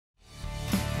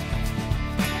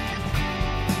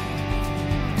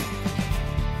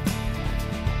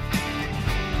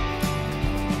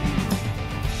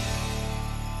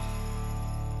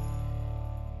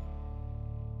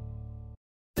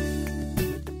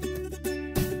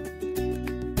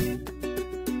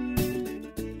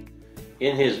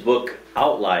In his book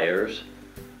Outliers,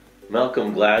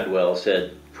 Malcolm Gladwell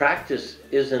said, practice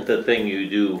isn't the thing you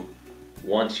do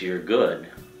once you're good,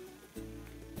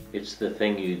 it's the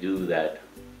thing you do that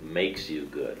makes you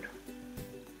good.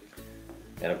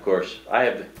 And of course, I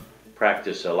have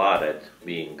practiced a lot at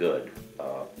being good.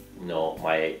 No,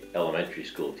 my elementary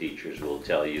school teachers will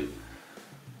tell you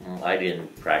I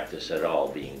didn't practice at all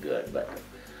being good, but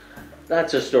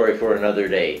that's a story for another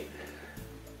day.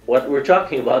 What we're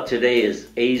talking about today is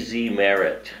AZ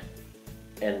Merit.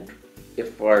 And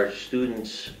if our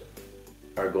students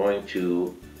are going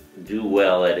to do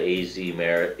well at AZ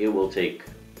Merit, it will take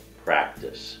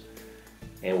practice.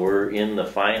 And we're in the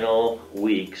final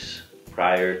weeks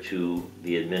prior to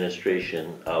the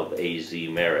administration of AZ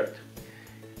Merit.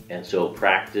 And so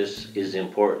practice is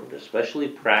important, especially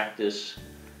practice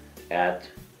at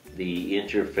the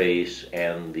interface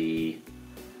and the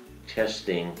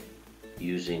testing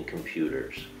using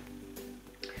computers.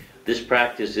 This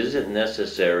practice isn't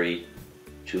necessary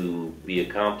to be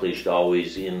accomplished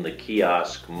always in the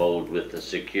kiosk mode with the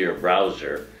secure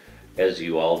browser, as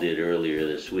you all did earlier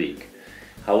this week.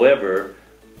 However,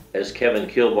 as Kevin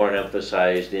Kilborn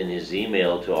emphasized in his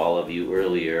email to all of you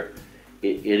earlier,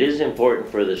 it is important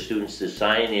for the students to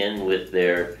sign in with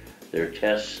their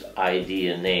test ID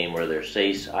and name, or their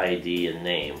SACE ID and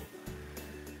name.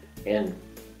 And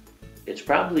it's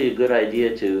probably a good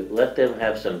idea to let them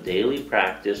have some daily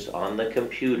practice on the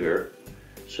computer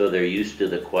so they're used to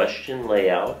the question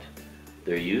layout,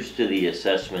 they're used to the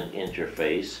assessment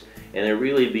interface, and it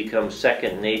really becomes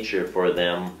second nature for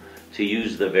them to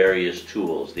use the various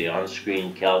tools, the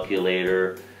on-screen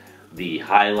calculator, the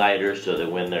highlighter, so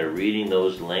that when they're reading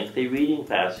those lengthy reading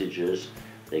passages,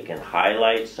 they can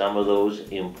highlight some of those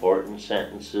important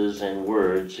sentences and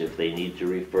words if they need to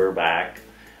refer back,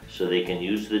 so they can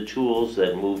use the tools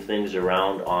that move things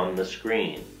around on the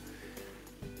screen.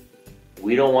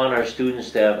 We don't want our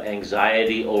students to have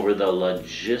anxiety over the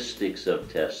logistics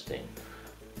of testing.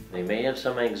 They may have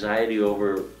some anxiety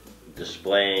over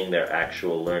displaying their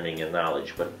actual learning and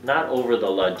knowledge, but not over the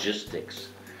logistics.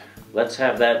 Let's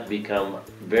have that become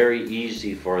very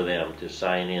easy for them to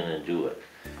sign in and do it.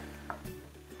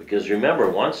 Because remember,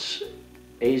 once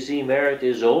AZ Merit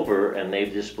is over and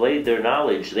they've displayed their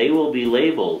knowledge, they will be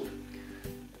labeled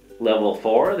Level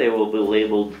 4, they will be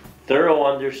labeled Thorough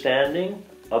Understanding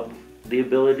of the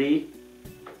Ability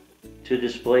to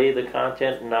Display the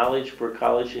Content and Knowledge for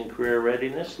College and Career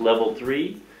Readiness. Level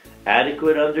 3,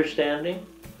 Adequate Understanding.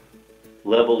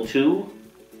 Level 2,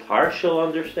 Partial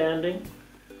Understanding.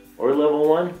 Or Level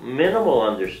 1, Minimal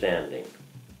Understanding.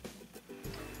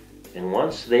 And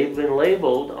once they've been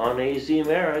labeled on AZ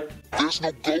Merit, there's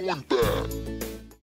no going back.